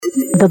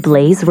The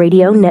Blaze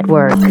Radio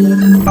Network.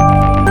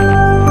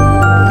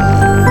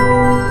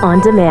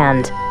 On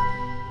demand.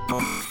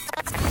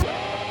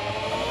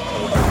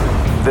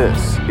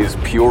 This is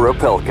Pure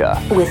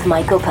Opelka. With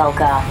Mike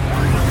Opelka.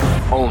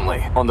 Only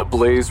on the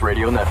Blaze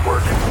Radio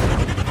Network.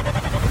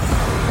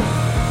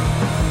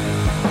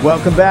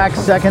 Welcome back.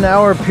 Second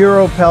hour,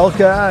 Pure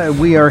Opelka.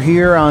 We are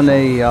here on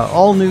a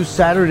all-new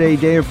Saturday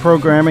day of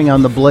programming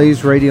on the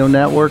Blaze Radio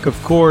Network. Of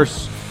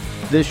course,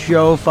 this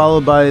show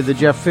followed by the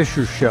Jeff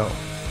Fisher Show.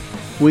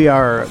 We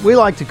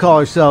like to call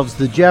ourselves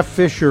the Jeff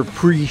Fisher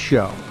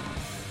pre-show,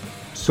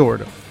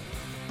 sort of.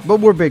 But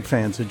we're big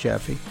fans of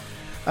Jeffy.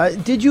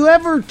 Did you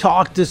ever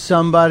talk to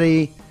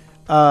somebody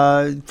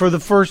for the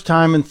first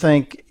time and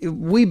think,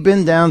 we've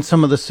been down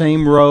some of the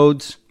same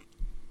roads?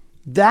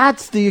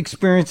 That's the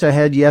experience I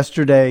had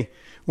yesterday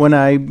when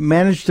I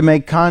managed to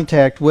make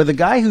contact with a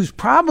guy who's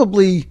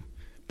probably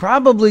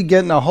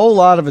getting a whole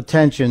lot of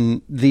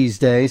attention these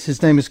days.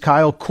 His name is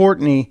Kyle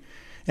Courtney,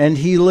 and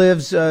he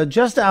lives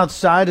just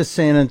outside of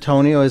San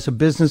Antonio as a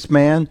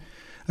businessman,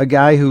 a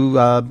guy who,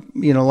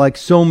 like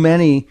so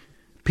many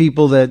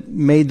people that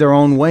made their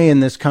own way in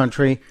this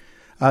country,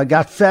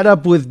 got fed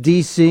up with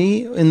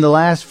D.C. in the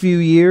last few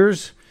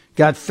years,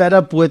 got fed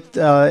up with,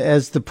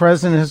 as the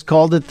president has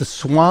called it, the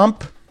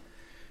swamp,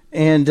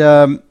 and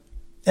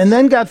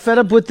then got fed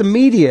up with the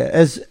media,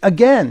 as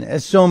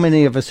so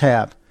many of us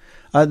have.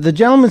 The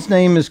gentleman's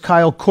name is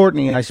Kyle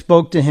Courtney, and I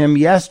spoke to him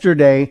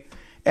yesterday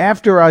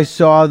after I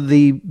saw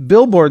the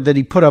billboard that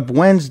he put up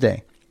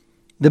Wednesday.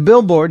 The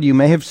billboard, you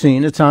may have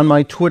seen, it's on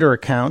my Twitter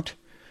account.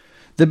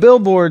 The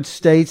billboard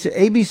states,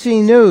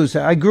 ABC News,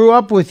 I grew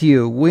up with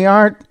you. We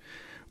are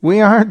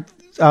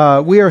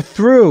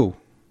through.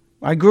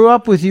 I grew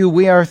up with you.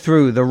 We are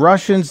through. The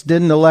Russians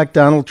didn't elect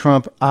Donald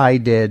Trump. I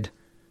did.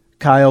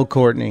 Kyle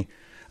Courtney.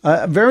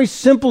 A very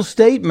simple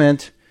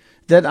statement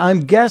that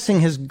I'm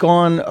guessing has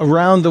gone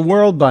around the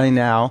world by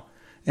now,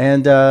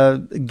 and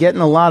getting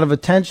a lot of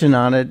attention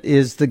on it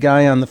is the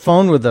guy on the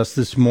phone with us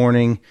this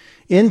morning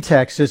in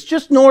Texas,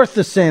 just north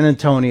of San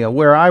Antonio,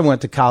 where I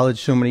went to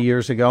college so many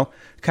years ago.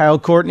 Kyle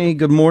Courtney,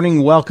 good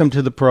morning. Welcome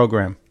to the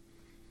program.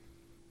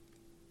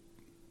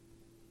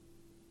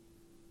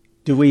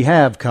 Do we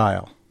have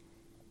Kyle?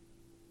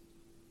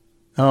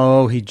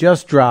 Oh, he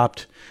just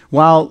dropped.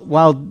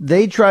 While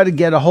they try to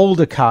get a hold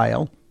of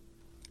Kyle,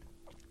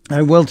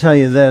 I will tell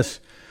you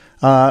this.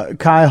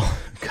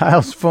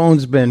 Kyle's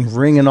phone's been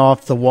ringing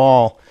off the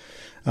wall.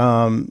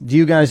 Do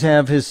you guys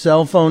have his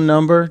cell phone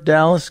number,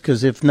 Dallas?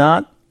 Because if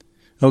not,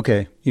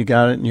 okay, you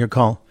got it in your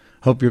call.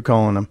 Hope you're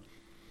calling him.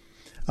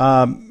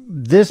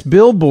 This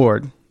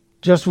billboard,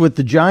 just with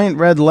the giant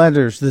red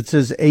letters that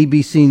says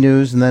ABC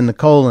News and then the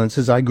colon,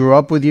 says, I grew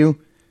up with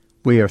you.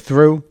 We are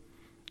through.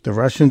 The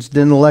Russians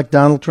didn't elect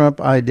Donald Trump.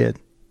 I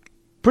did.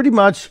 Pretty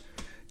much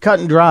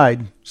cut and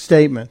dried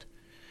statement.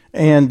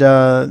 And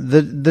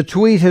the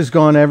tweet has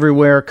gone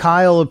everywhere.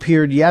 Kyle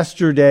appeared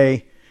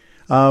yesterday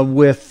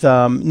with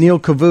Neil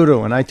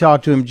Cavuto, and I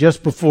talked to him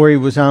just before he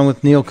was on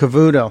with Neil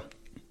Cavuto.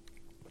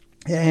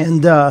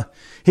 And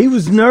he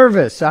was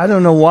nervous. I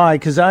don't know why,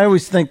 because I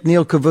always think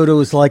Neil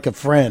Cavuto is like a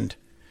friend.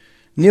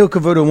 Neil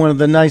Cavuto, one of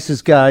the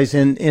nicest guys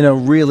in a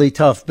really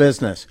tough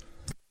business.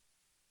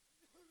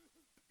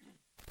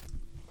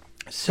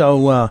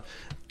 So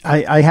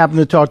I happened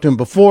to talk to him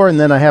before, and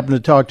then I happened to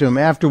talk to him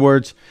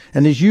afterwards.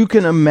 And as you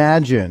can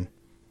imagine,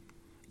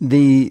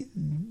 the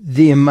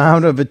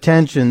amount of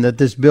attention that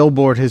this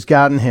billboard has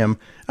gotten him,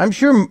 I'm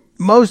sure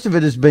most of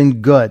it has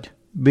been good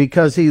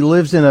because he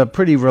lives in a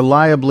pretty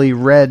reliably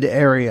red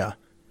area.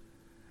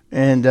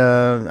 And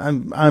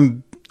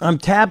I'm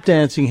tap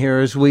dancing here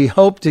as we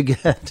hope to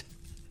get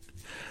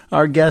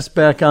our guest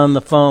back on the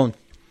phone.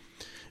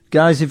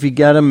 Guys, if you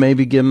get him,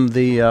 maybe give him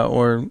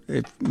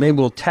maybe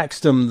we'll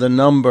text him the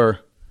number.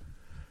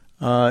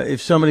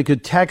 If somebody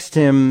could text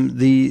him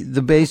the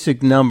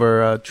basic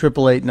number,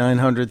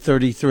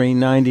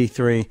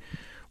 888-900-3393,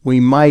 we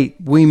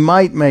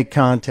might make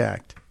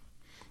contact.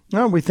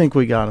 No, we think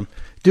we got him.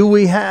 Do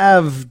we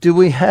have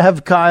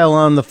Kyle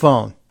on the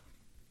phone?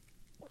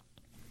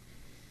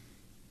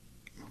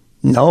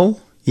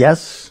 No?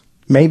 Yes?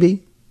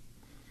 Maybe?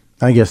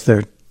 I guess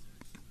they're...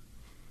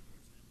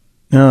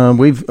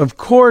 of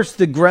course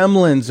the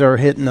gremlins are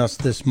hitting us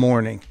this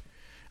morning.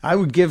 I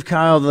would give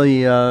Kyle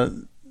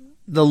the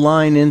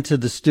line into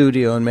the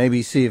studio and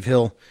maybe see if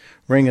he'll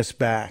ring us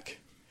back.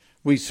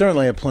 We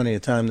certainly have plenty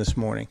of time this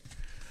morning.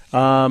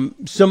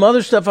 Some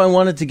other stuff I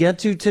wanted to get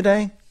to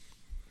today.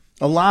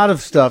 A lot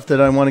of stuff that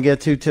I want to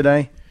get to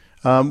today.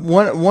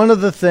 One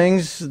of the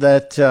things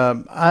that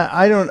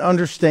I don't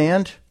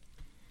understand.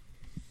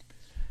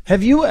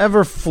 Have you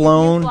ever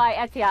flown? Fly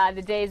Etihad,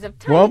 the days of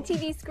tiny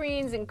TV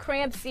screens and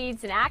cramped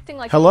seats and acting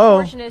like a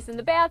Hello? contortionist in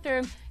the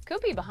bathroom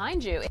could be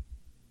behind you.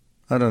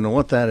 I don't know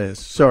what that is.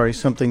 Sorry,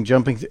 something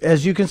jumping.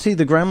 As you can see,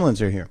 the gremlins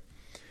are here.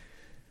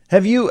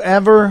 Have you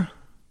ever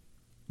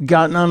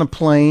gotten on a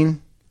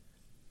plane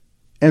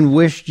and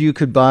wished you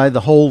could buy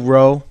the whole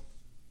row?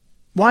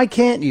 Why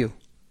can't you?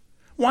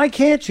 Why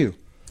can't you?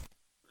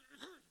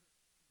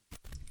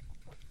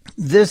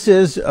 This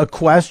is a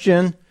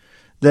question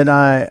that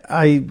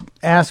I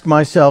ask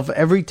myself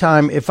every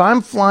time, if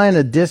I'm flying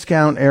a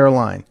discount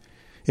airline,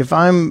 if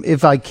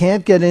I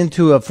can't get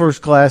into a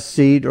first class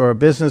seat or a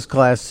business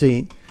class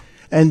seat,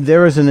 and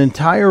there is an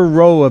entire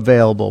row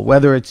available,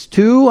 whether it's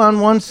 2 on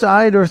one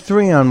side or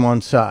 3 on one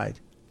side,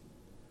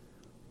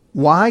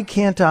 why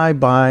can't I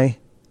buy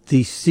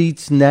the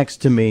seats next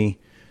to me,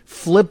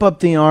 flip up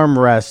the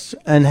armrests,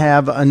 and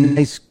have a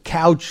nice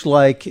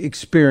couch-like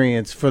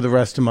experience for the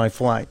rest of my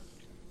flight?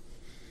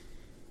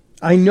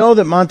 I know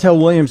that Montel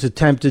Williams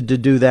attempted to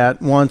do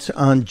that once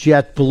on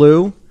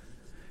JetBlue,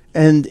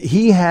 and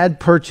he had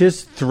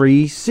purchased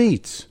 3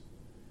 seats.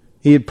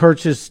 He had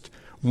purchased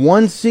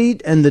 1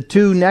 seat, and the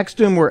 2 next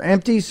to him were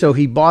empty, so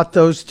he bought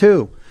those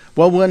 2.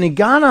 Well, when he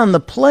got on the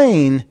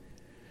plane,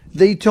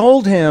 they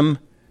told him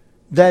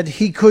that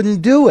he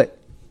couldn't do it.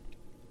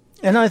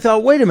 And I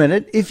thought, wait a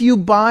minute, if you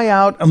buy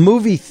out a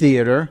movie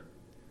theater,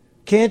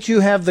 can't you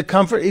have the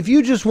comfort? If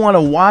you just want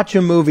to watch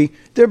a movie,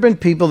 there have been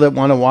people that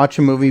want to watch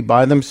a movie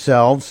by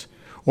themselves,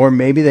 or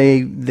maybe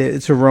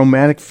it's a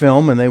romantic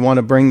film and they want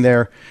to bring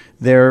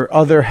their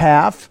other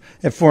half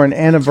for an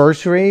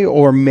anniversary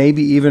or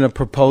maybe even a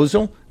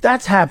proposal.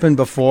 That's happened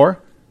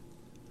before.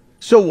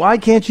 So why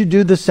can't you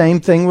do the same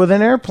thing with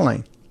an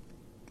airplane?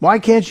 Why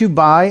can't you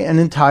buy an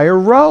entire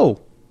row?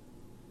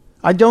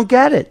 I don't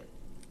get it.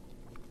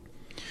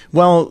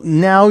 Well,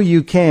 now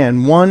you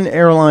can. One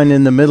airline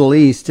in the Middle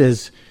East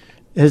has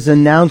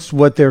announced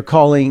what they're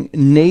calling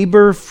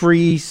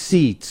neighbor-free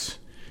seats.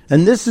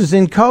 And this is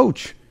in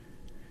coach.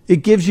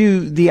 It gives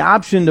you the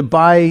option to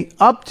buy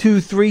up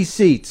to 3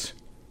 seats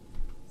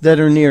that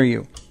are near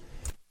you.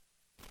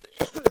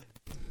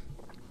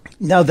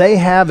 Now, they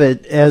have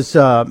it as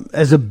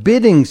a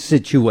bidding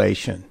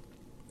situation.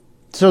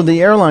 So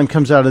the airline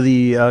comes out of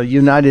the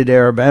United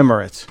Arab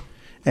Emirates,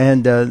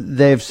 and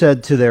they've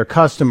said to their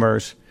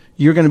customers,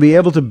 you're going to be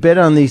able to bid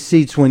on these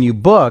seats when you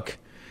book,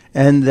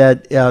 and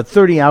that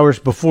 30 hours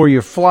before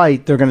your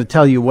flight, they're going to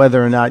tell you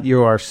whether or not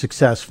you are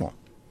successful.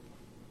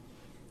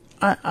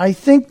 I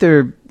think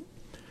this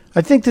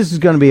is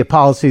going to be a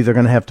policy they're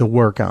going to have to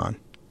work on.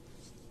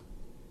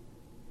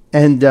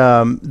 And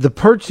the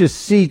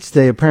purchased seats,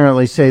 they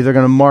apparently say they're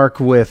going to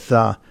mark with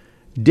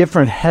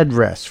different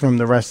headrests from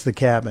the rest of the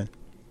cabin.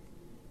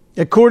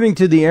 According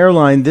to the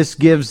airline, this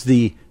gives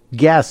the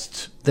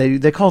guests,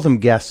 they call them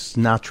guests,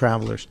 not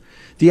travelers,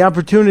 the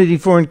opportunity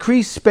for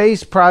increased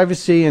space,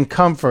 privacy, and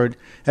comfort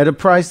at a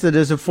price that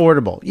is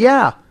affordable.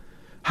 Yeah.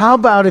 How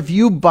about if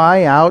you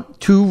buy out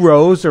 2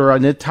 rows or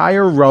an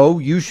entire row,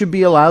 you should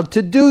be allowed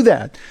to do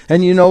that.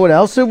 And you know what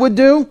else it would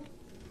do?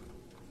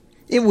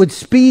 It would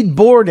speed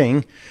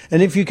boarding.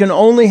 And if you can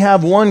only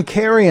have 1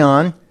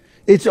 carry-on,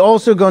 it's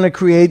also going to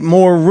create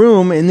more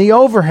room in the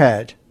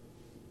overhead.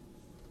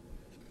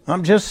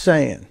 I'm just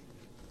saying.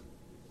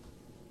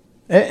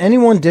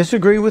 Anyone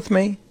disagree with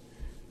me?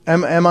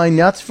 Am I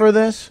nuts for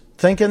this?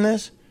 Thinking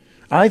this?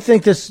 I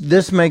think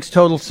this makes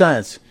total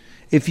sense.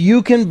 If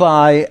you can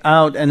buy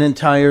out an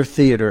entire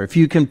theater, if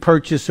you can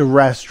purchase a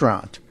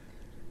restaurant,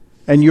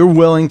 and you're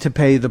willing to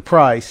pay the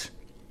price,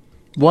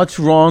 what's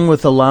wrong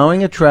with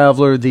allowing a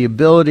traveler the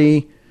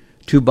ability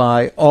to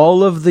buy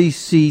all of the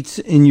seats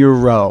in your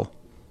row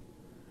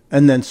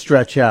and then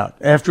stretch out?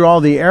 After all,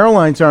 the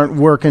airlines aren't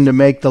working to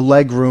make the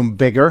leg room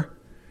bigger.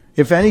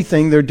 If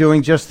anything, they're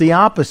doing just the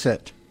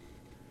opposite.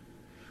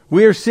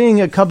 We are seeing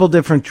a couple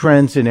different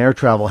trends in air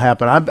travel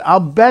happen.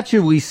 I'll bet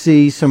you we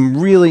see some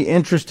really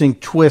interesting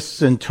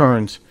twists and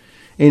turns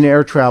in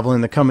air travel in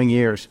the coming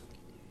years.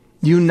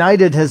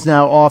 United has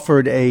now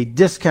offered a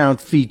discount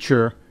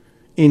feature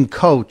in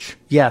coach.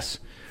 Yes.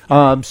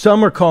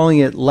 Some are calling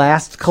it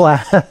last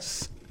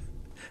class.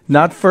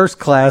 Not first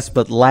class,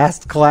 but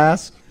last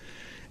class.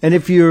 And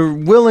if you're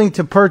willing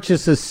to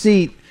purchase a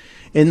seat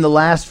in the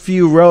last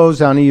few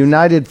rows on a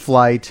United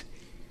flight,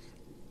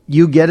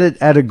 you get it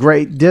at a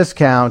great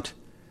discount,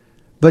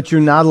 but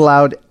you're not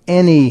allowed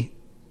any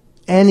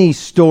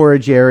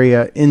storage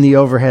area in the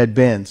overhead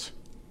bins.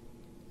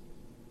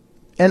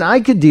 And I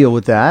could deal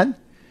with that.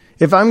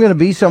 If I'm going to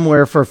be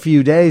somewhere for a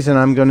few days and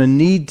I'm going to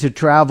need to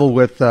travel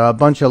with a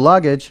bunch of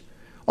luggage,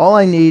 all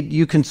I need,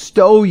 you can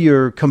stow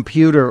your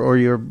computer or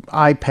your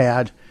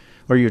iPad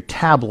or your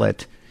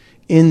tablet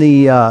in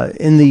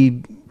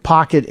the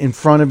pocket in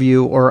front of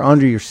you or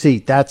under your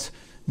seat.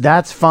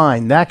 That's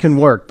fine. That can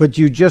work. But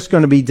you're just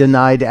going to be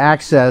denied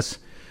access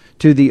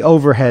to the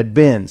overhead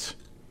bins.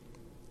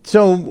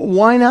 So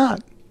why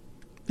not?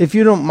 If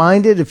you don't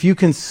mind it, if you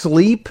can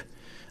sleep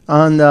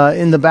in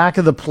the back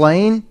of the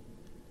plane,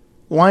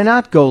 why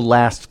not go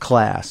last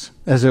class,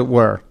 as it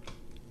were?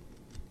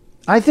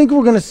 I think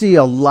we're going to see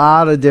a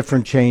lot of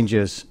different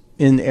changes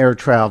in air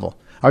travel.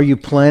 Are you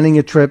planning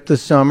a trip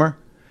this summer?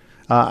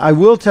 I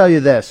will tell you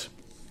this.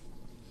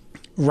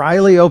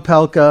 Riley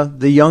Opelka,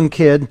 the young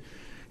kid,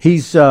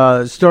 he's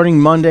starting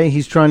Monday.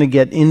 He's trying to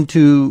get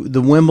into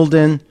the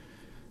Wimbledon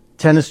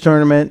tennis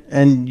tournament,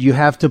 and you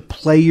have to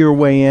play your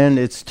way in.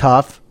 It's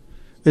tough.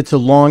 It's a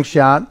long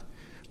shot.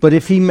 But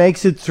if he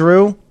makes it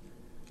through,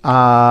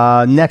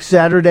 next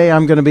Saturday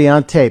I'm going to be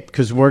on tape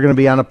because we're going to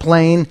be on a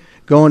plane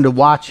going to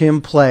watch him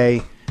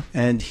play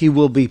and he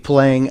will be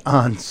playing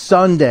on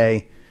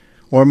Sunday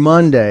or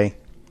Monday,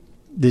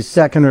 the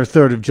 2nd or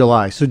 3rd of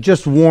July. So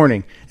just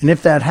warning. And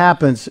if that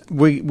happens,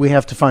 we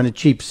have to find a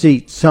cheap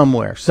seat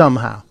somewhere,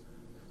 somehow.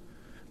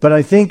 But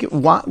I think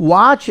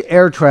watch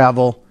air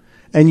travel,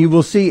 and you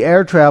will see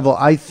air travel,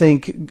 I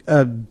think,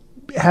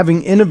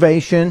 having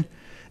innovation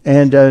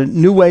and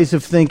new ways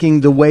of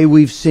thinking, the way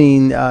we've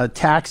seen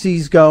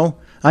taxis go.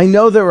 I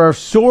know there are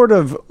sort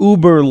of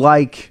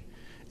Uber-like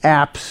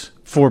apps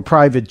for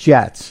private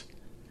jets.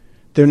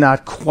 They're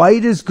not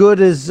quite as good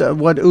as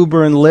what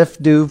Uber and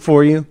Lyft do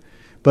for you,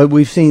 but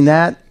we've seen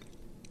that.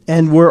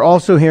 And we're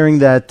also hearing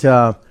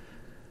that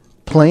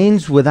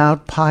planes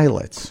without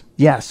pilots,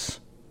 yes,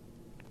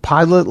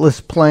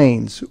 pilotless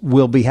planes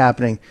will be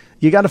happening.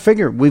 You got to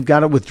figure, we've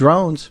got it with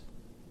drones.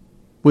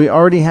 We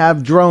already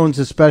have drones,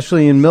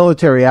 especially in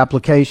military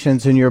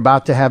applications, and you're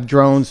about to have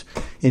drones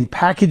in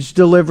package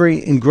delivery,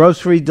 in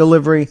grocery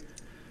delivery.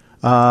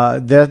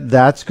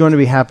 That's going to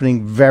be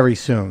happening very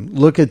soon.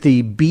 Look at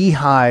the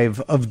beehive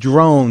of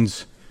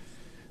drones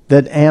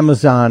that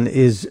Amazon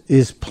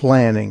is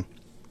planning.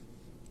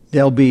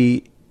 There'll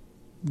be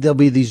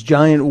these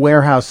giant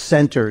warehouse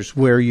centers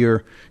where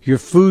your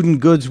food and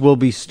goods will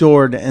be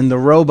stored, and the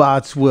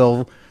robots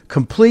will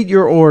complete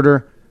your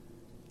order,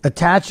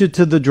 attach it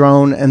to the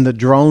drone, and the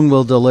drone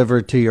will deliver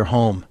it to your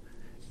home.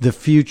 The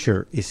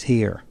future is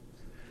here.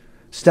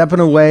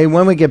 Stepping away.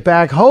 When we get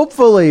back,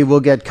 hopefully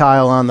we'll get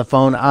Kyle on the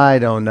phone. I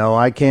don't know.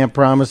 I can't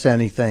promise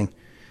anything.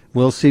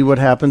 We'll see what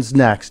happens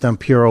next on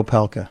Pure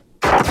Opelka.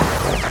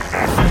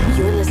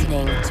 You're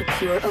listening to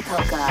Pure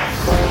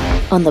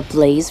Opelka on the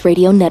Blaze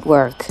Radio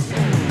Network.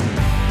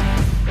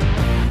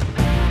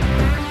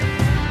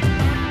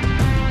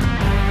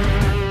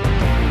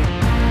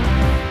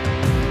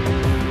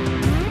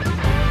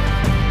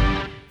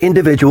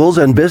 Individuals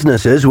and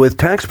businesses with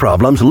tax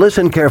problems,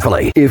 listen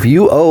carefully. If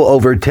you owe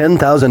over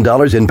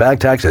 $10,000 in back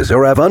taxes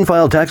or have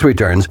unfiled tax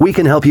returns, we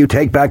can help you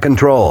take back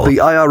control. The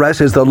IRS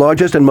is the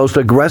largest and most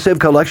aggressive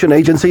collection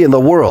agency in the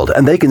world,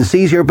 and they can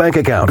seize your bank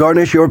account,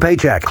 garnish your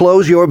paycheck,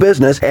 close your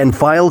business, and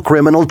file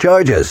criminal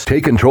charges.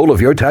 Take control of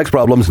your tax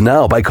problems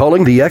now by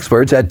calling the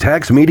experts at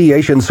Tax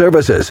Mediation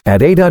Services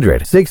at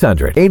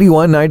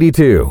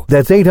 800-600-8192.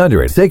 That's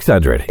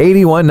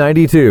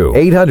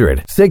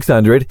 800-600-8192.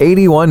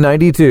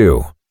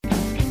 800-600-8192.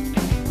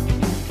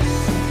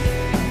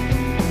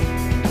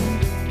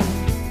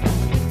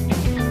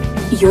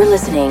 You're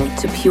listening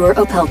to Pure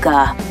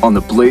Opelka on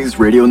the Blaze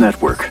Radio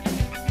Network.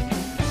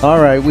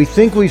 All right, we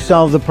think we've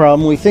solved the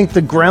problem. We think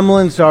the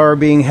gremlins are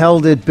being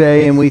held at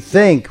bay, and we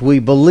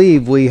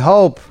believe, we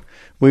hope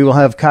we will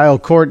have Kyle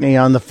Courtney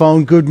on the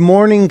phone. Good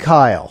morning,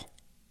 Kyle.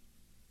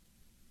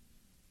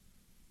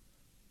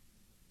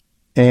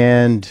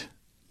 And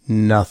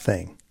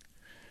nothing.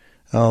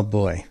 Oh,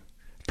 boy.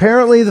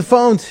 Apparently the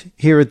phones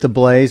here at the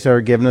Blaze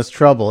are giving us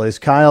trouble. Is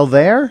Kyle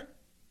there?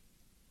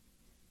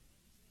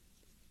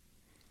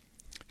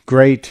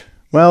 Great.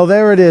 Well,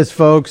 there it is,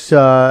 folks.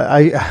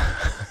 I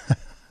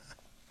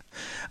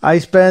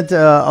spent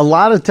a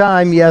lot of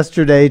time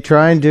yesterday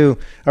trying to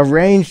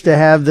arrange to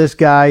have this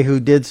guy who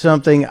did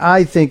something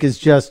I think is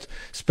just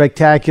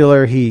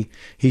spectacular. He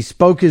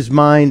spoke his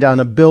mind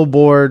on a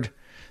billboard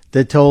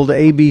that told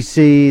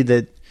ABC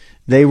that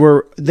they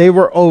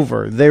were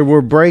over. They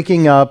were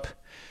breaking up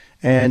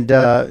and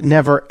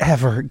never,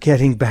 ever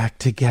getting back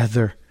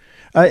together.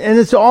 And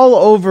it's all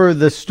over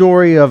the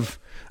story of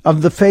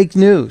the fake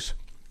news.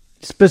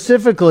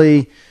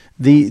 Specifically,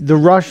 the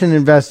Russian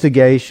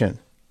investigation.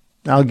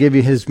 I'll give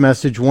you his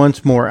message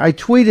once more. I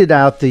tweeted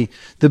out the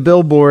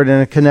billboard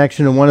and a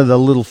connection to one of the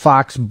little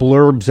Fox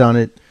blurbs on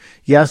it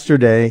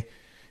yesterday.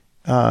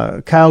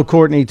 Kyle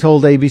Courtney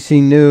told ABC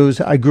News,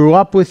 "I grew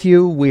up with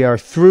you. We are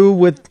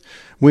through.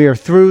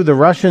 The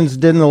Russians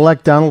didn't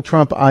elect Donald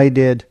Trump. I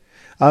did."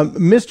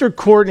 Mr.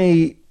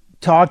 Courtney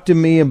talked to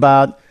me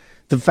about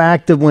the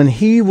fact that when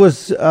he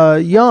was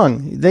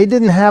young, they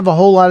didn't have a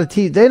whole lot of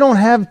TV. They don't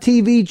have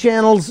TV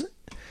channels,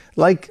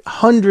 like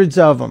hundreds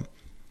of them.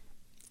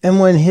 And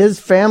when his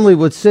family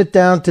would sit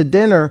down to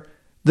dinner,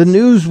 the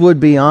news would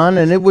be on,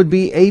 and it would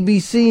be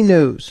ABC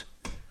News.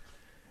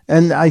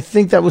 And I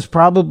think that was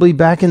probably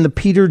back in the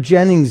Peter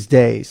Jennings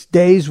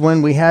days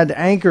when we had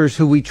anchors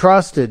who we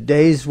trusted,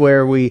 days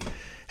where we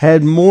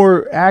had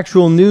more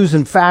actual news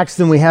and facts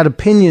than we had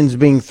opinions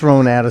being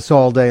thrown at us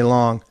all day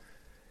long.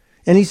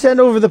 And he said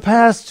over the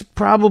past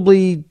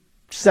probably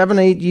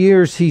 7-8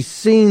 years, he's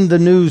seen the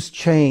news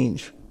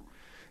change.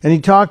 And he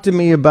talked to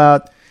me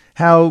about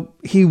how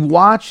he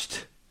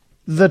watched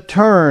the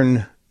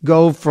turn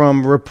go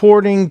from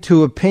reporting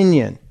to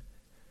opinion.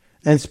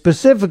 And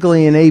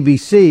specifically in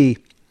ABC,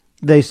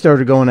 they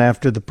started going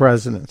after the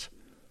president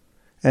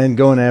and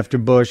going after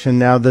Bush. And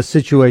now the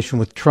situation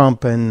with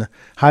Trump and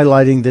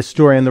highlighting this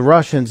story on the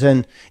Russians.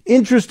 And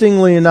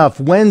interestingly enough,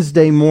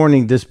 Wednesday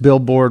morning, this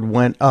billboard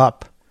went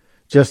up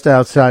just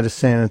outside of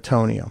San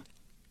Antonio.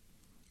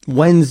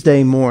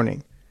 Wednesday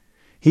morning.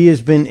 He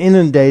has been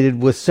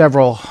inundated with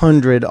several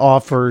hundred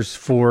offers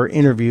for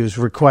interviews,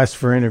 requests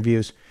for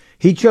interviews.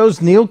 He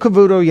chose Neil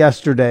Cavuto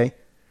yesterday,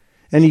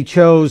 and he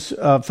chose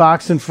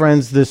Fox and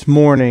Friends this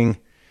morning,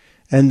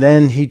 and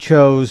then he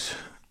chose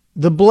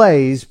The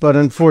Blaze, but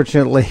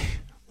unfortunately,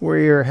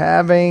 we're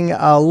having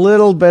a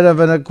little bit of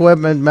an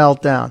equipment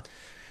meltdown.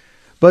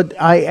 But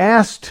I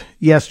asked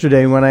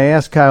yesterday, when I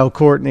asked Kyle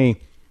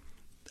Courtney,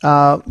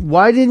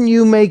 why didn't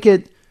you make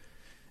it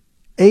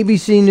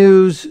ABC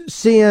News,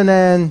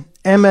 CNN,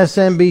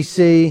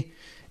 MSNBC?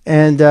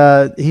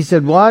 And he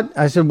said, what?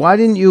 I said, why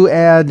didn't you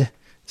add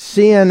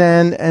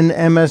CNN and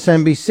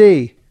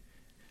MSNBC?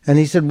 And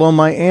he said, well,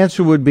 my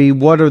answer would be,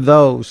 what are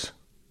those?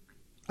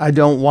 I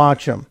don't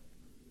watch them.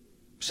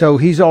 So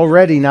he's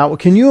already not.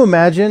 Can you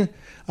imagine?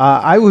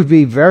 I would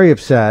be very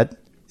upset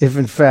if,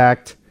 in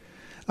fact,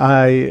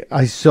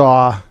 I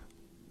saw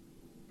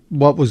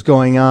what was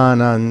going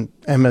on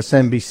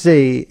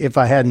MSNBC if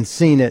I hadn't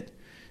seen it.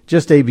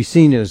 Just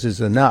ABC News is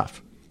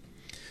enough.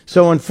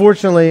 So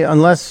unfortunately,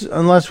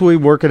 unless we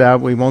work it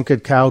out, we won't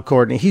get Kyle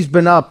Courtney. He's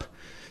been up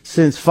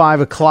since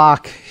 5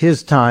 o'clock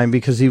his time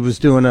because he was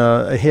doing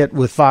a hit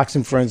with Fox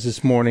and Friends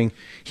this morning.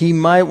 He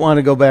might want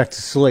to go back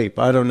to sleep.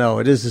 I don't know.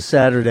 It is a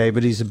Saturday,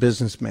 but he's a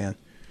businessman.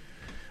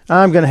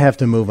 I'm going to have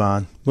to move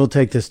on. We'll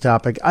take this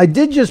topic. I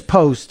did just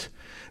post,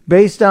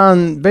 based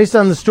on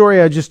the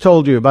story I just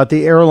told you about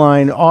the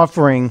airline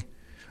offering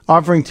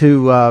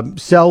to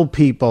sell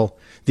people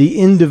the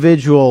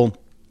individual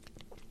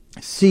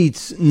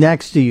seats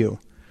next to you.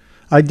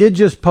 I did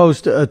just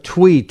post a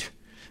tweet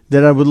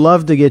that I would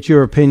love to get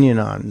your opinion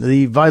on.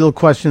 The vital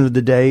question of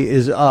the day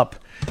is up.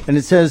 And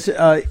it says,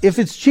 if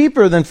it's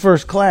cheaper than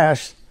first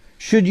class,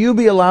 should you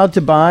be allowed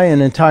to buy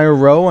an entire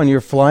row on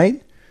your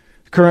flight?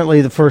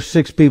 Currently, the first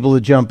 6 people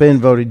to jump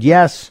in voted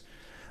yes.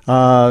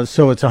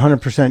 So it's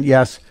 100%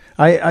 yes.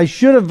 I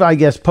should have, I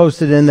guess,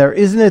 posted in there,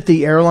 isn't it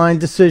the airline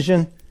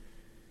decision?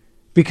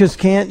 Because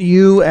can't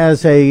you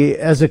as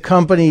a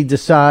company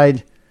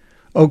decide,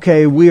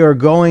 okay, we are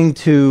going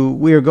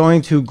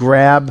to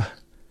grab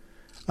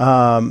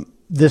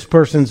this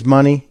person's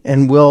money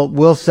and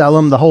we'll sell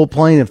them the whole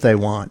plane if they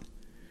want.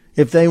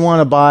 If they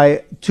want to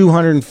buy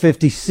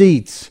 250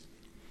 seats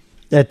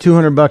at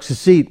 $200 a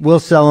seat, we'll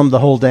sell them the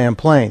whole damn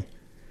plane.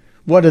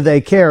 What do they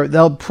care?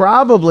 They'll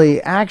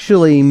probably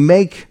actually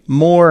make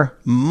more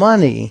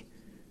money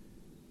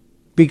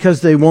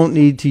because they won't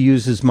need to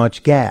use as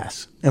much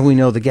gas. And we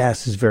know the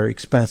gas is very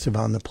expensive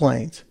on the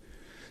planes.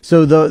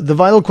 So the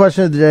vital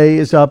question of the day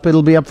is up.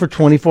 It'll be up for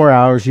 24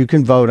 hours. You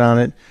can vote on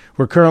it.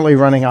 We're currently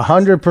running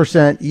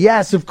 100%.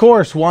 Yes, of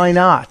course. Why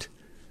not?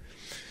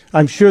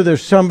 I'm sure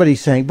there's somebody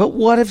saying, but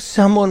what if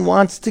someone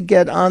wants to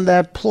get on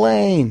that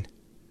plane?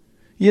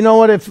 You know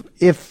what?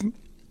 If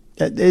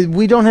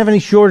we don't have any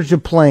shortage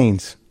of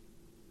planes.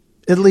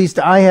 At least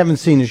I haven't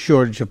seen a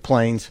shortage of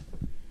planes.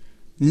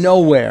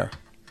 Nowhere.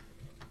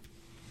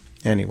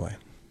 Anyway,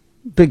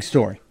 big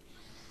story.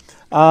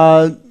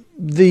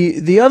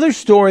 The other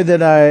story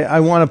that I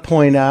want to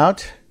point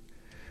out,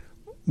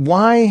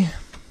 why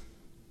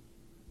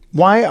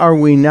are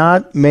we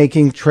not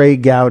making Trey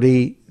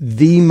Gowdy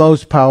the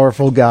most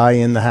powerful guy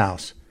in the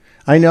House?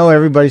 I know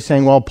everybody's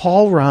saying, well,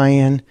 Paul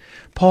Ryan.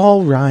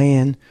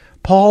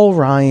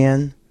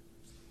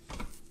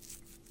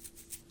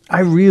 I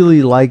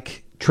really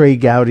like Trey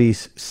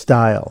Gowdy's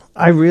style.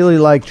 I really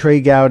like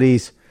Trey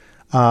Gowdy's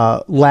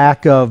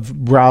lack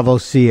of Bravo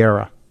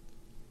Sierra.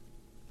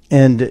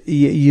 And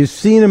you've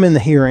seen him in the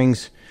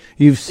hearings.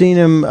 You've seen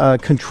him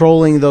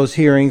controlling those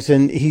hearings,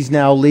 and he's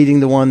now leading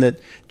the one that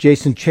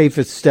Jason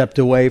Chaffetz stepped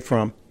away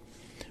from.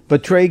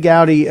 But Trey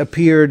Gowdy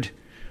appeared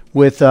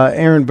with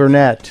Aaron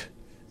Burnett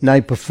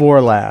night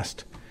before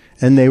last,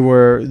 and they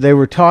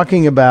were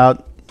talking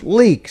about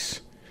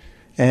leaks,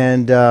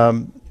 and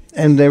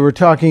they were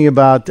talking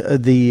about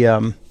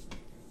the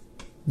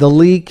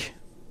leak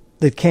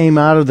that came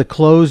out of the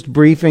closed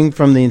briefing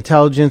from the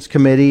Intelligence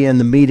Committee and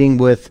the meeting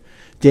with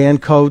Dan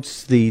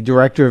Coates, the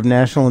Director of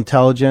National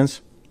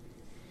Intelligence.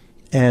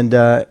 And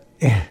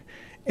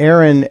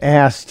Aaron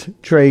asked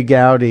Trey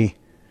Gowdy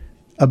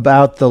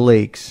about the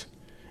leaks,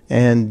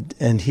 and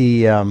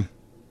he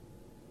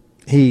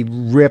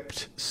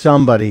ripped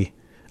somebody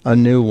a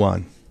new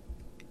one.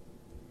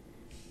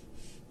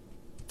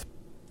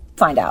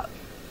 Find out.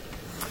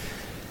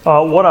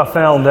 What I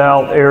found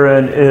out,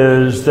 Aaron,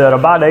 is that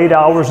about 8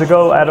 hours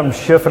ago, Adam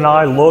Schiff and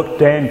I looked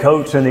Dan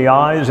Coates in the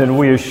eyes and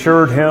we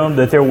assured him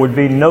that there would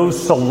be no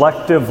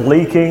selective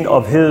leaking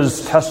of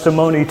his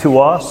testimony to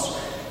us.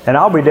 And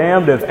I'll be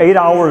damned if 8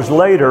 hours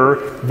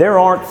later, there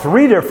aren't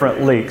 3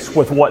 different leaks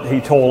with what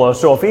he told us.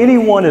 So if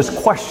anyone is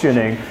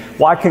questioning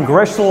why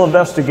congressional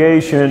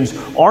investigations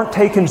aren't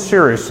taken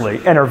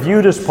seriously and are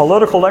viewed as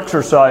political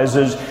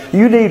exercises,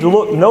 you need to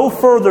look no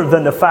further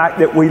than the fact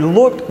that we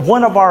looked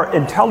one of our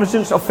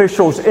intelligence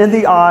officials in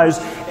the eyes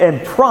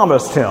and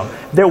promised him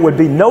there would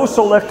be no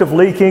selective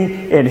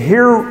leaking. And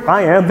here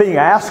I am being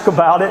asked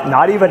about it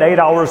not even 8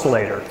 hours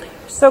later.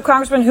 So,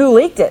 Congressman, who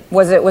leaked it?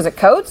 Was it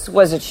Coates?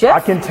 Was it Schiff? I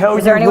can tell you.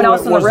 Was there anyone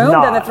else in the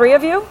room than the 3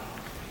 of you?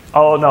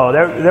 Oh, no,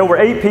 there were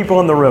 8 people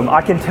in the room.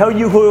 I can tell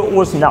you who it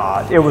was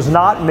not. It was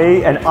not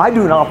me, and I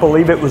do not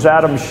believe it was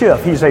Adam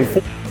Schiff. He's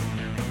a...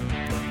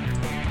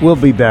 We'll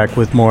be back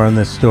with more on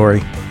this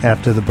story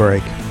after the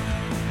break.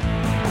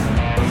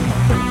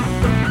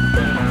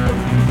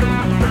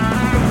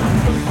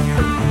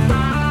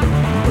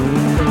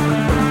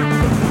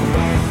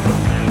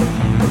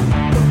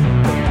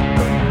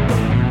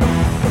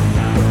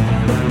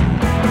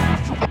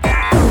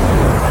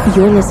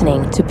 You're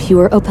listening to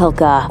Pure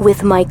Opelka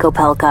with Mike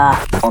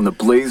Opelka on the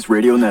Blaze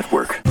Radio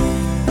Network.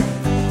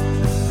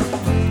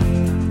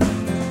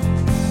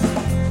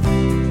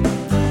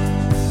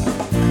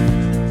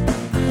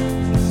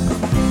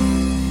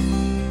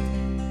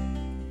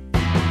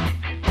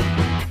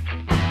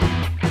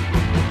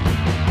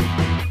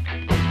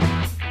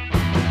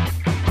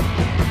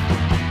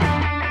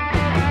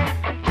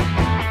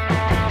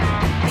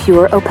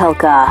 Pure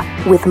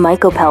Opelka with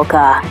Mike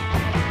Opelka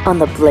on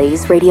the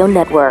Blaze Radio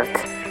Network.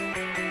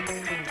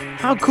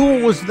 How cool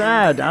was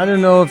that? I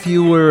don't know if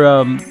you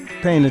were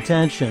paying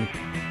attention.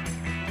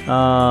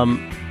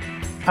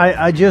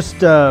 I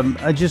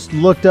just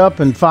looked up,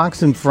 and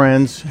Fox and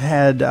Friends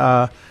had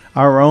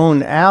our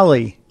own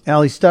Allie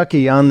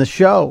Stuckey on the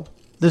show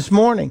this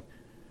morning.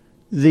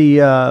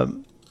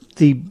 The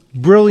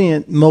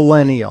brilliant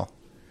millennial,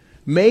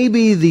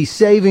 maybe the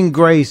saving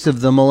grace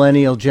of the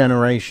millennial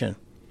generation,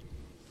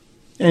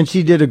 and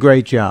she did a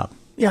great job.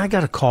 Yeah, I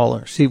got to call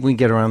her, see if we can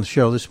get her on the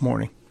show this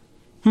morning.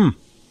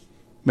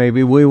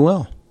 Maybe we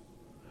will.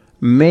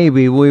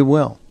 Maybe we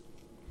will.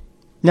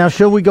 Now,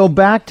 shall we go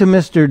back to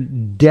Mr.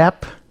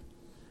 Depp?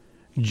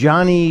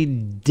 Johnny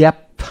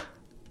Depp.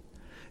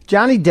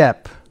 Johnny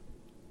Depp.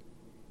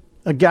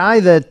 A guy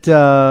that,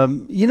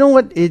 you know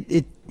what?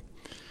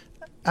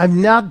 I've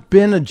not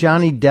been a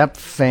Johnny Depp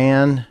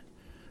fan,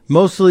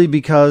 mostly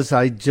because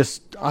I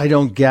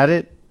don't get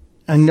it.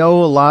 I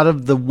know a lot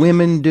of the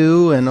women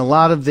do, and a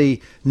lot of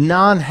the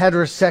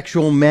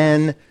non-heterosexual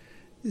men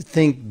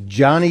think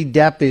Johnny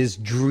Depp is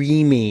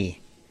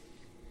dreamy.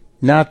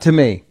 Not to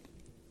me.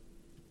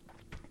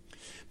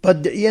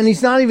 And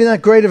he's not even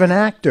that great of an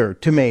actor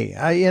to me.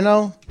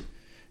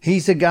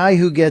 He's a guy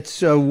who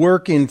gets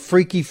work in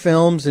freaky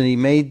films, and he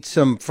made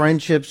some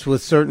friendships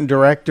with certain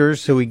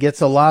directors, so he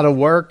gets a lot of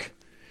work.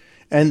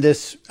 And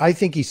I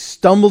think he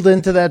stumbled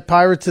into that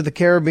Pirates of the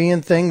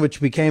Caribbean thing,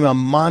 which became a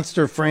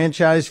monster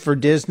franchise for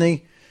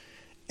Disney.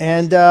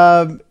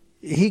 And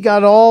he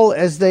got all,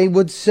 as they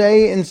would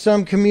say in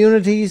some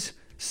communities,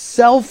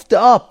 selfed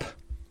up.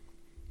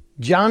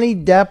 Johnny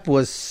Depp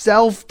was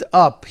selfed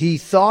up. He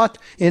thought,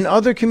 in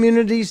other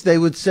communities, they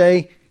would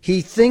say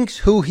he thinks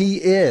who he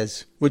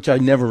is, which I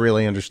never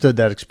really understood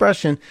that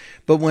expression.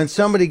 But when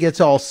somebody gets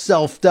all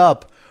selfed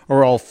up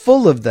or all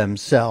full of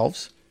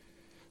themselves,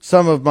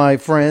 some of my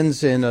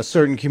friends in a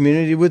certain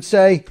community would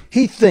say,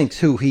 he thinks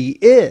who he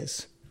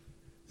is.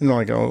 And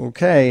I go,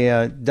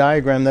 okay,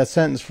 diagram that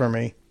sentence for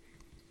me.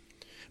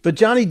 But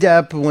Johnny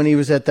Depp, when he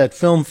was at that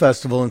film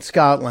festival in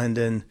Scotland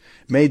and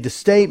made the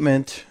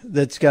statement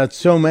that's got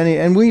so many,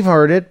 and we've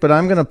heard it, but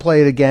I'm going to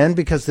play it again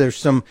because there's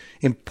some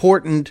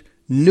important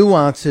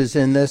nuances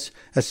in this,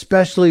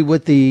 especially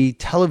with the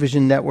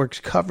television network's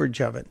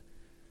coverage of it.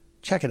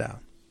 Check it out.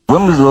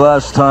 When was the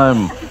last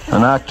time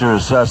an actor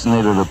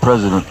assassinated a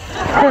president?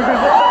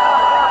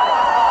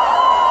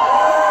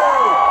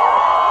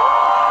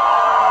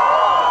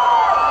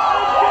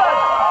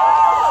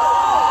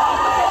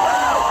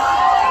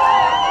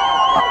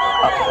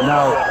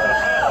 Now,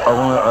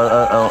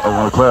 I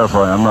want to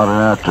clarify, I'm not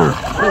an actor.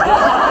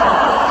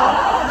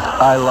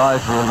 I lie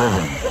for a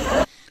living.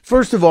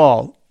 First of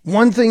all,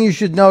 one thing you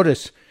should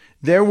notice,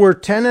 there were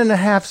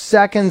 10.5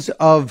 seconds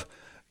of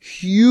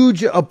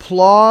huge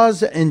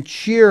applause and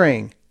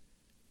cheering.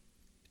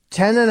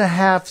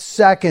 10.5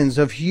 seconds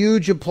of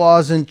huge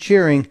applause and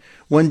cheering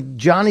when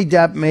Johnny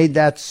Depp made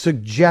that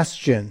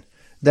suggestion,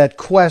 that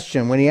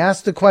question. When he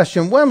asked the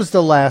question, when was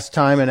the last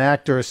time an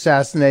actor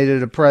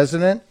assassinated a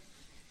president?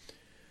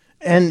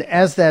 And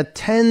as that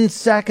 10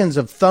 seconds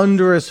of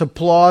thunderous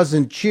applause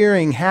and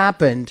cheering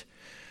happened,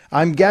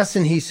 I'm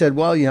guessing he said,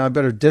 well, I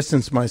better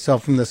distance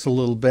myself from this a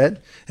little bit.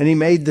 And he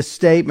made the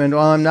statement,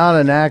 well, I'm not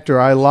an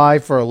actor. I lie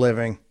for a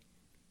living.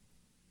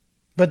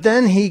 But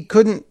then he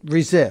couldn't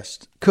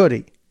resist, could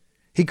he?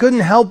 He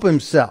couldn't help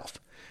himself,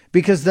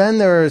 because then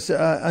there's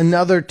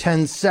another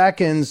 10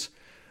 seconds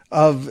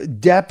of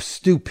Depp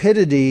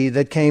stupidity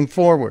that came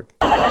forward.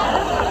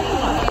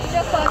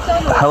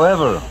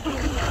 However,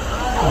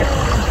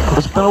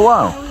 it's been a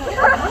while.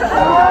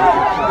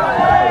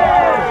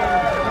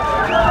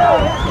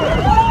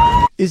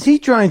 Is he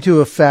trying to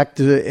affect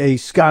a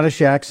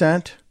Scottish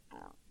accent?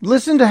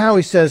 Listen to how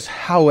he says,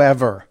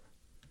 however.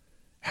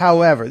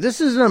 However,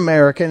 this is an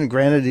American.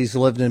 Granted, he's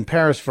lived in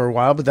Paris for a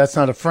while, but that's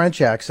not a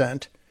French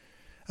accent.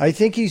 I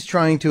think he's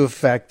trying to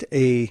affect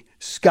a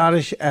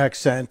Scottish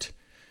accent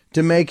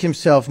to make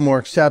himself more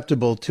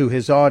acceptable to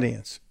his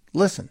audience.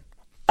 Listen.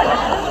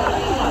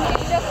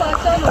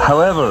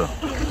 However,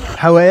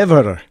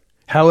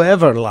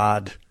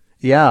 lad.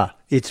 Yeah,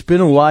 it's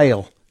been a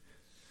while.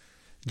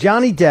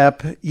 Johnny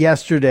Depp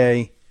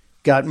yesterday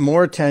got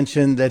more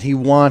attention than he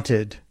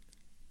wanted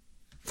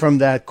from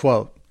that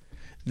quote.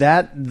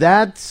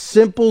 That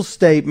simple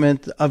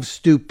statement of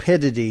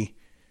stupidity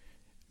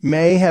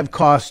may have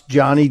cost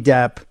Johnny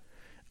Depp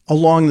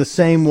along the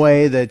same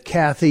way that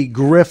Kathy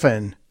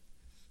Griffin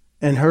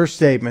and her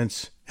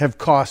statements have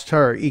cost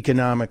her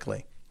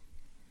economically.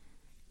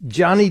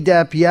 Johnny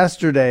Depp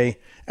yesterday,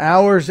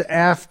 hours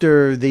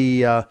after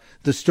the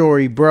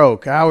story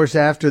broke, hours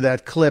after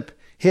that clip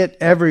hit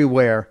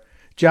everywhere,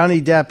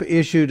 Johnny Depp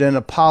issued an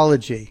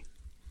apology.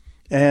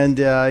 And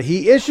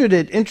he issued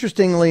it,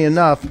 interestingly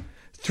enough,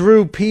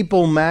 through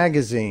People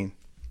magazine.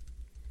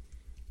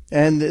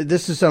 And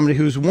this is somebody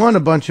who's won a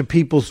bunch of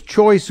People's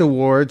Choice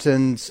Awards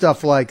and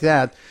stuff like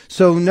that.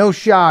 So no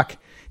shock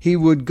he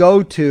would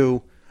go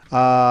to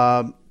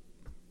a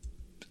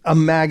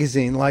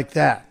magazine like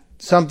that.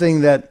 Something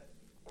that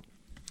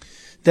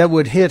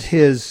would hit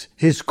his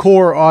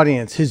core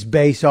audience, his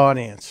base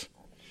audience.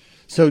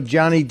 So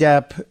Johnny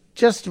Depp,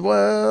 just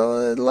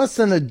less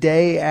than a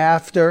day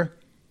after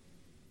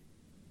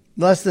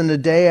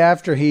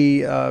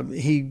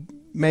he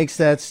makes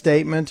that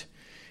statement,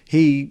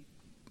 he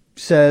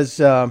says,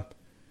 well,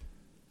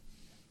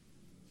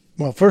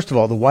 first of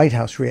all, the White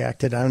House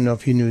reacted. I don't know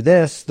if you knew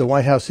this. The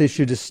White House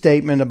issued a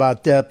statement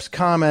about Depp's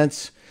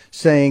comments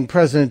saying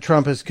President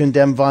Trump has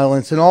condemned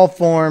violence in all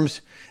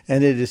forms,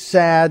 and it is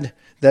sad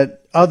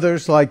that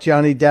others like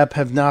Johnny Depp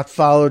have not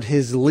followed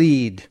his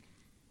lead.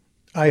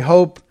 I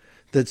hope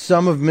that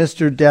some of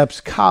Mr.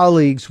 Depp's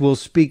colleagues will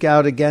speak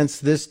out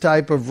against this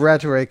type of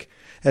rhetoric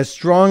as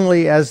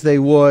strongly as they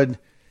would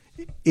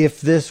if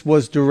this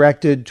was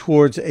directed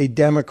towards a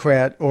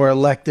Democrat or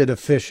elected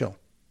official.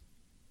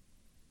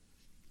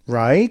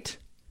 Right?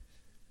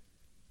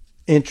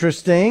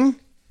 Interesting.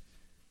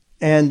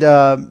 And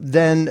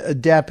then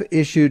Depp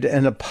issued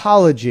an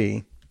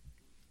apology.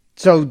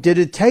 So did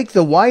it take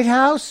the White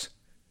House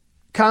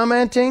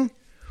commenting,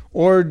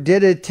 or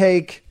did it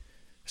take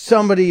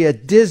somebody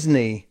at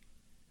Disney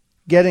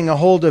getting a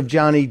hold of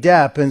Johnny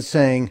Depp and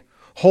saying,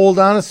 hold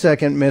on a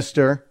second,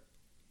 mister,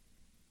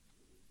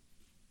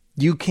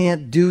 you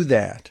can't do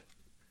that?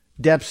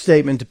 Depp's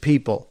statement to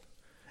People.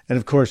 And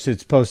of course,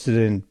 it's posted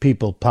in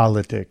People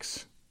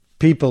Politics.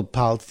 People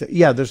Politics.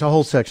 Yeah, there's a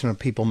whole section of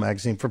People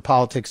magazine for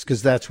politics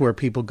because that's where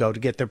people go to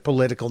get their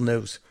political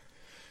news.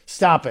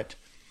 Stop it.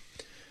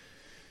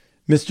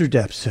 Mr.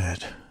 Depp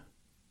said,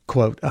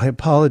 quote, I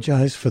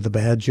apologize for the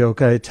bad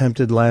joke I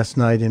attempted last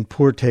night in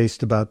poor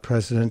taste about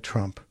President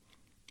Trump.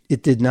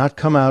 It did not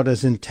come out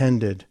as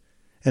intended,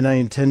 and I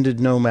intended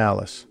no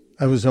malice.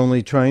 I was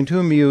only trying to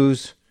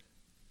amuse,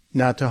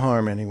 not to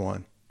harm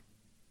anyone.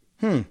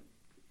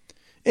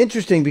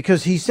 Interesting,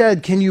 because he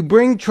said, can you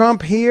bring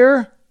Trump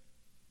here?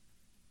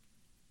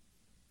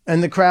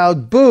 And the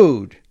crowd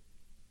booed.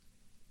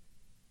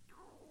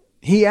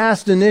 He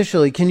asked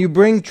initially, can you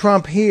bring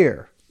Trump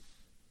here?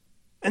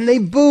 And they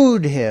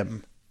booed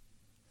him.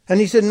 And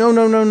he said,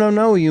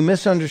 no, you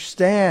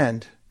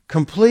misunderstand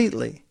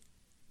completely.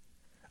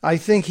 I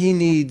think he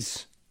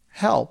needs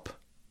help.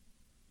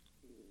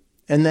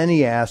 And then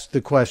he asked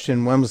the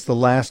question, when was the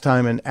last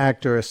time an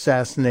actor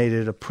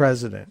assassinated a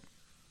president?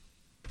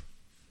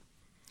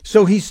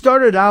 So he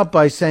started out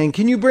by saying,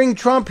 can you bring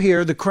Trump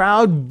here? The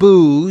crowd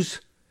boos.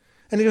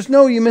 And he goes,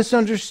 no, you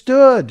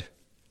misunderstood.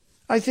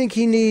 I think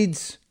he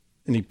needs,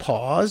 and he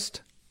paused,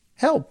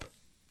 help.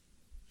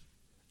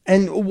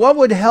 And what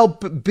would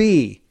help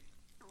be?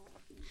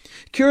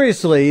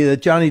 Curiously,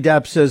 that Johnny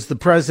Depp says the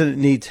president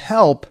needs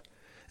help,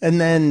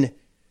 and then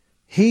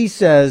he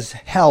says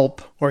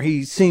help, or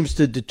he seems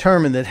to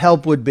determine that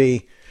help would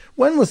be,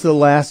 when was the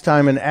last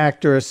time an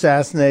actor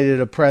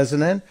assassinated a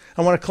president?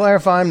 I want to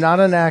clarify, I'm not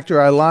an actor.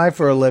 I lie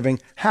for a living.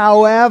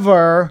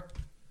 However,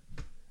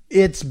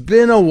 it's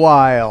been a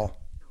while.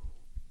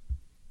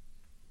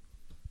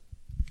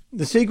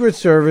 The Secret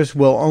Service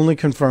will only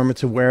confirm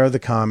it's aware of the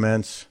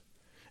comments,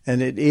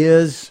 and it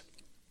is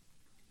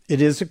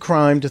a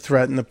crime to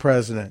threaten the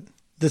president.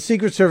 The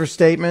Secret Service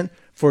statement,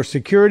 for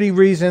security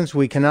reasons,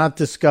 we cannot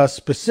discuss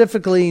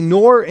specifically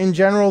nor in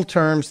general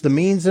terms the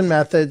means and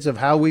methods of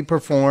how we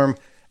perform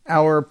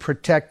our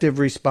protective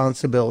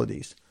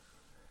responsibilities.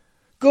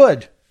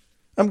 Good.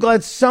 I'm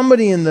glad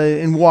somebody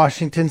in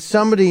Washington,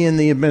 somebody in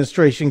the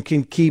administration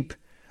can keep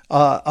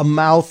a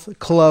mouth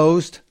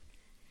closed.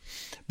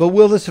 But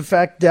will this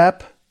affect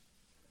Depp?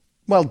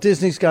 Well,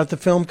 Disney's got the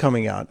film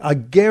coming out. I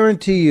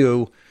guarantee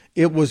you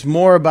it was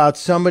more about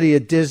somebody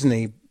at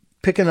Disney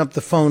picking up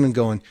the phone and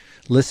going,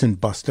 listen,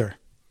 Buster,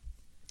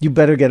 you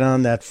better get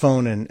on that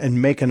phone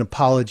and make an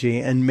apology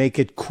and make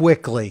it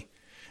quickly.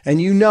 And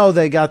you know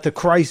they got the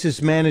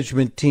crisis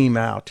management team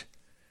out.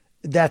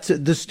 That's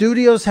it. The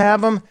studios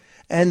have them,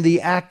 and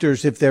the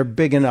actors, if they're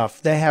big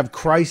enough, they have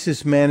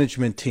crisis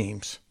management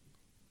teams.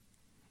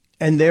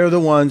 And they're the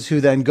ones who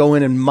then go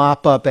in and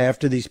mop up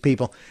after these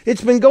people.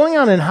 It's been going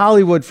on in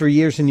Hollywood for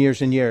years and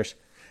years and years.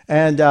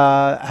 And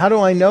how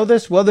do I know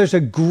this? Well, there's a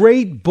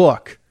great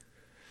book.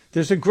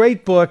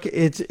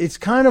 It's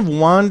kind of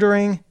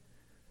wandering,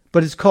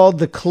 but it's called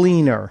The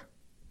Cleaner.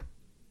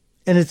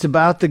 And it's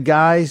about the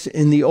guys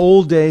in the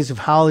old days of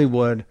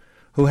Hollywood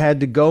who had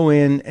to go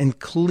in and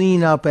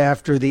clean up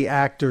after the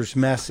actors'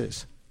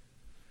 messes.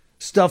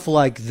 Stuff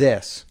like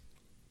this.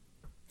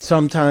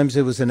 Sometimes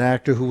it was an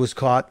actor who was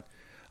caught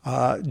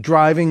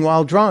driving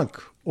while drunk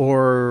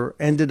or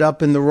ended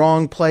up in the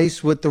wrong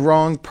place with the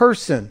wrong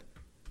person.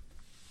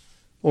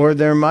 Or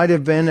there might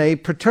have been a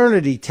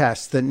paternity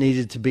test that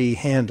needed to be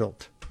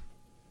handled.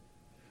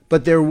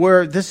 But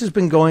this has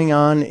been going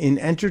on in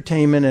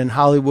entertainment and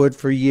Hollywood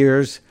for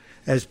years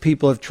as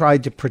people have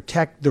tried to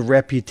protect the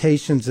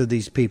reputations of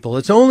these people.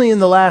 It's only in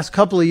the last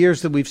couple of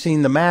years that we've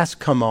seen the mask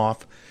come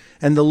off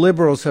and the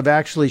liberals have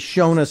actually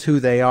shown us who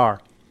they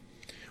are.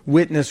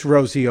 Witness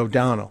Rosie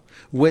O'Donnell.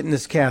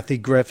 Witness Kathy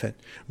Griffin.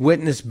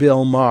 Witness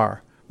Bill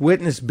Maher.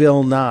 Witness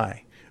Bill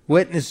Nye.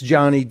 Witness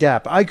Johnny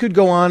Depp. I could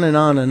go on and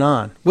on and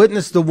on.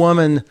 Witness the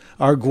woman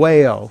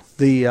Arguello,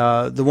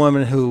 the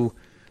woman who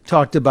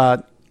talked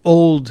about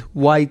old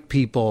white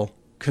people,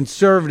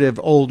 conservative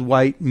old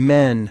white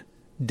men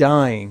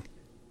dying.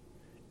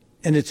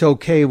 And it's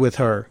okay with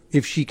her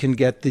if she can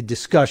get the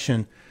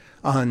discussion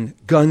on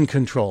gun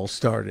control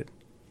started.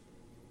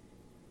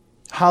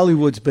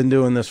 Hollywood's been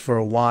doing this for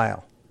a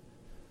while.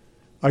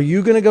 Are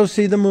you going to go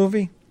see the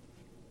movie?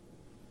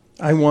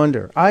 I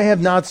wonder. I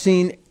have not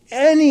seen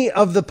any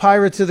of the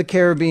Pirates of the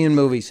Caribbean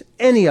movies,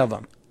 any of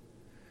them.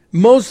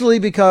 Mostly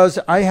because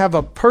I have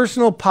a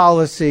personal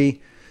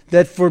policy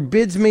that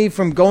forbids me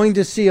from going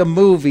to see a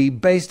movie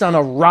based on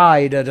a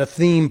ride at a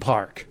theme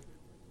park.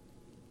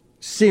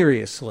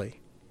 Seriously.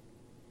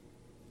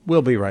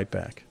 We'll be right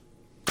back.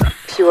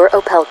 Pure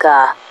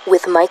Opelka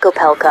with Mike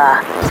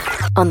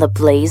Opelka on the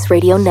Blaze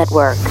Radio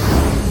Network.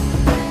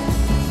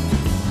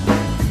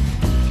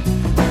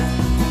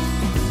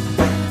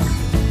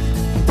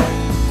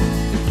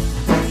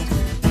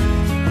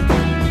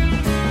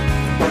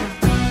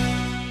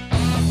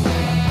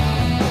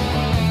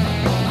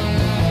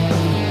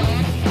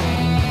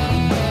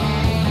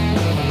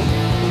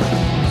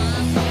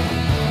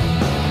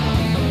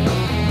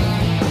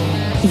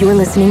 You're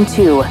listening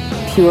to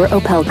Pure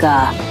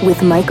Opelka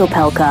with Mike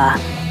Opelka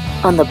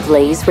on the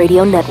Blaze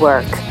Radio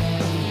Network.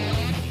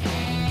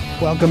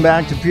 Welcome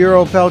back to Pure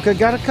Opelka.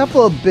 Got a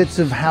couple of bits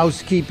of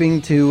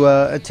housekeeping to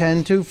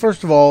attend to.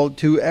 First of all,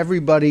 to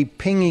everybody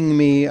pinging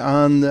me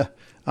on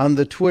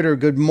the Twitter,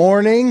 good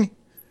morning.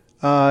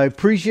 I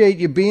appreciate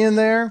you being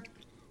there,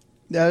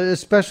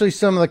 especially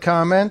some of the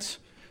comments.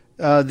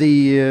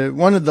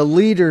 One of the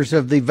leaders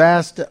of the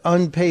vast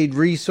unpaid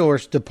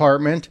resource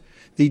department,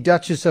 the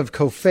Duchess of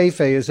Covfefe,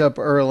 is up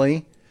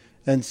early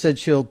and said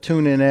she'll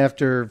tune in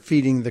after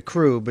feeding the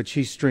crew, but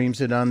she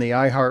streams it on the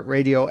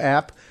iHeartRadio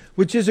app,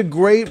 which is a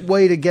great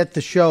way to get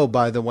the show,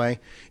 by the way.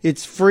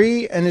 It's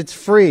free and it's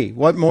free.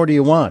 What more do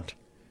you want?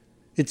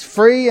 It's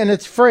free and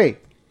it's free.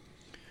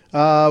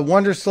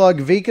 Wonder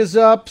Slug Vika's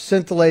up.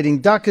 Scintillating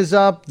Duck is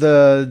up.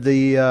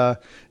 The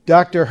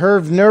Dr.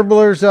 Herv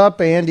Nerbler's up.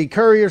 Andy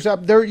Courier's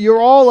up.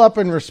 You're all up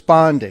and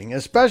responding,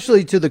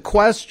 especially to the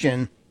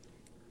question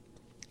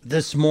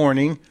this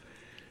morning.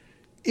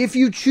 If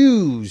you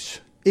choose,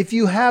 if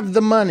you have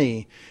the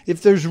money,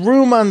 if there's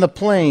room on the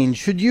plane,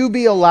 should you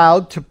be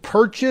allowed to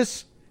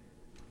purchase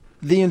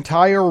the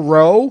entire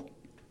row?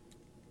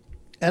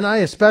 And I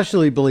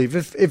especially believe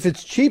if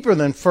it's cheaper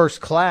than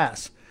first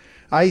class,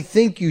 I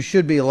think you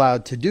should be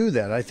allowed to do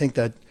that. I think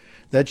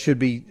that should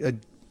be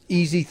an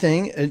easy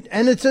thing.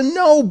 And it's a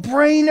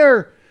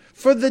no-brainer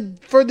for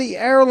the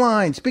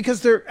airlines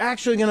because they're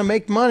actually going to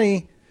make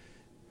money.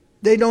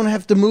 They don't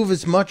have to move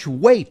as much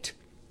weight.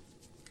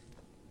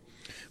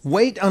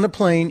 Weight on a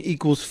plane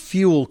equals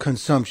fuel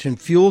consumption.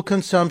 Fuel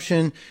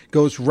consumption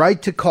goes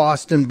right to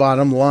cost and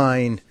bottom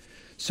line.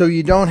 So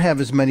you don't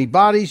have as many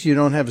bodies. You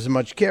don't have as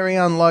much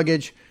carry-on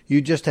luggage. You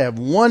just have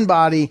one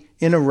body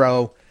in a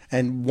row.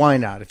 And why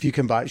not? If you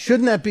can buy it.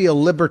 Shouldn't that be a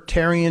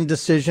libertarian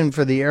decision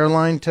for the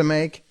airline to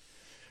make?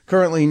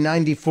 Currently,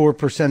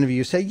 94% of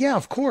you say, yeah,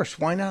 of course.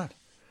 Why not?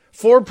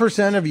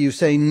 4% of you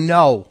say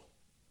no.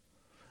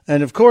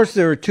 And of course,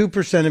 there are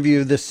 2% of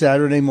you this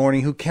Saturday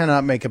morning who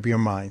cannot make up your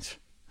minds.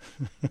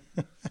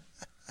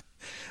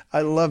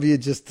 I love you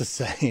just the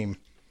same.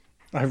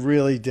 I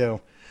really do.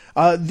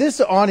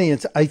 This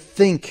audience, I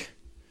think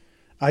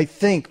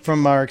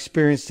from our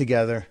experience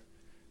together,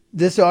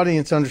 this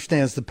audience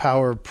understands the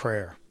power of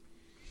prayer.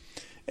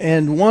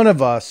 And one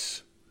of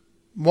us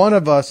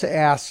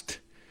asked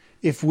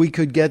if we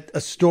could get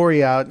a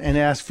story out and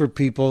ask for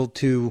people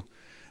to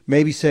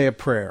maybe say a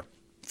prayer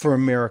for a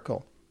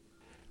miracle.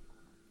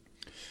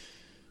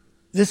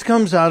 This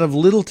comes out of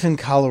Littleton,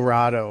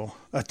 Colorado,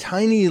 a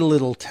tiny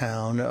little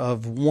town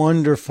of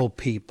wonderful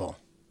people.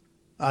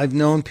 I've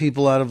known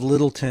people out of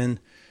Littleton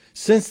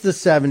since the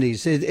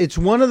 70s. It's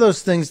one of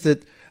those things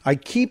that I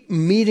keep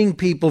meeting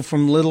people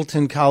from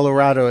Littleton,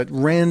 Colorado at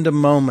random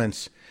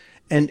moments,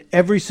 and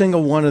every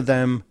single one of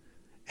them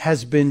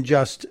has been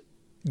just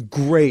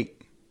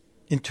great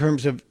in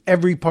terms of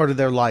every part of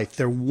their life.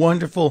 They're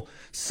wonderful,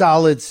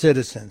 solid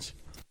citizens.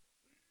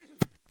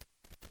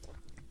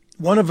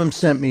 One of them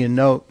sent me a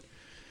note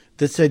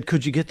that said,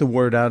 could you get the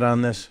word out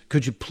on this?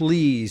 Could you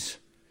please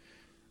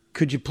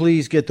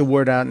get the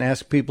word out and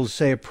ask people to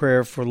say a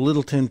prayer for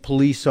Littleton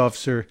police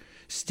officer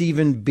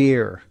Stephen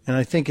Beer? And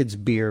I think it's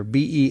Beer,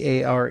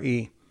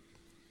 B-E-A-R-E.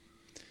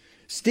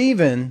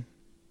 Stephen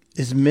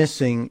is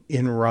missing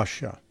in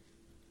Russia.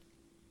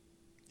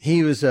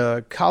 He was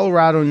a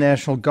Colorado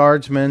National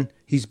Guardsman.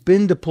 He's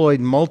been deployed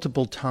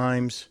multiple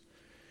times.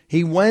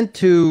 He went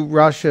to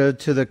Russia,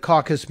 to the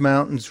Caucasus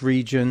Mountains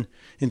region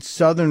in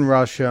southern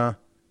Russia.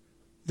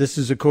 This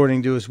is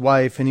according to his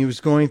wife, and he was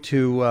going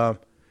to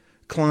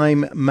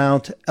climb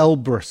Mount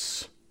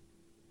Elbrus.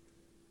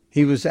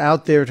 He was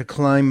out there to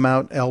climb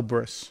Mount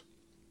Elbrus.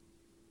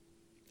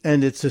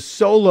 And it's a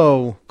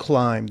solo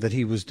climb that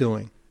he was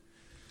doing.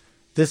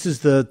 This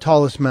is the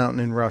tallest mountain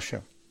in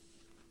Russia.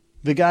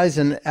 The guy's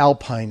an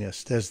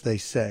alpinist, as they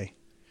say.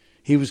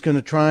 He was going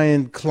to try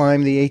and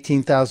climb the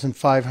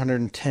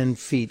 18,510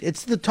 feet.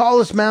 It's the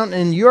tallest mountain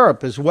in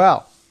Europe as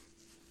well.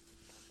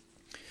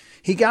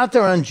 He got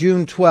there on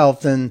June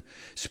 12th and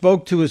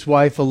spoke to his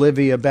wife,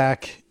 Olivia,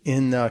 back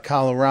in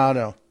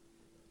Colorado.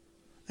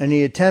 And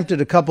he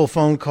attempted a couple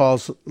phone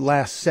calls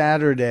last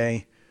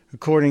Saturday,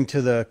 according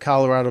to the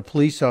Colorado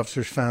Police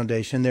Officers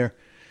Foundation.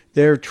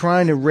 They're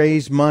trying to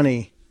raise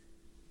money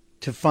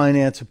to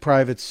finance a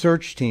private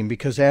search team,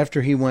 because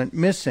after he went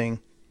missing,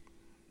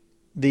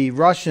 the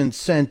Russians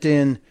sent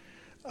in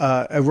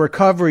a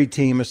recovery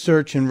team, a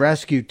search and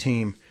rescue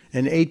team,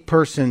 an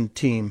 8-person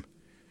team,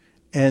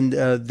 and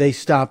they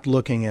stopped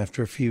looking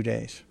after a few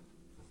days.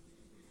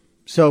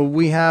 So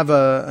we have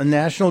a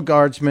National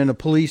Guardsman, a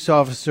police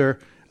officer,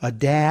 a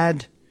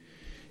dad.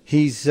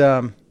 He's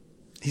got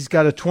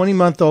a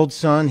 20-month-old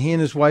son. He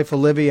and his wife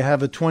Olivia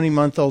have a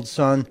 20-month-old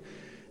son,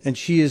 and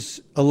she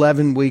is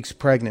 11 weeks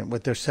pregnant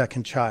with their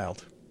second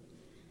child.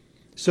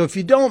 So if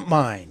you don't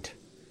mind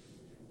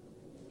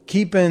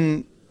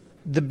keeping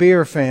the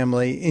Beer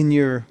family in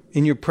your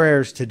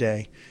prayers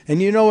today,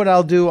 and you know what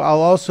I'll do?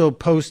 I'll also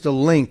post a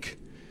link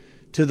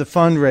to the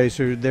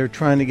fundraiser. They're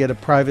trying to get a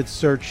private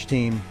search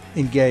team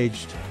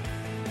engaged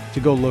to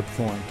go look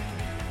for him.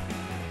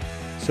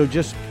 So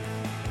just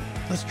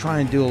let's try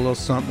and do a little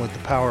something with the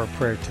power of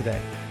prayer today.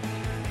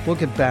 We'll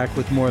get back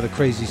with more of the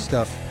crazy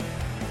stuff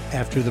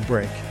after the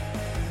break.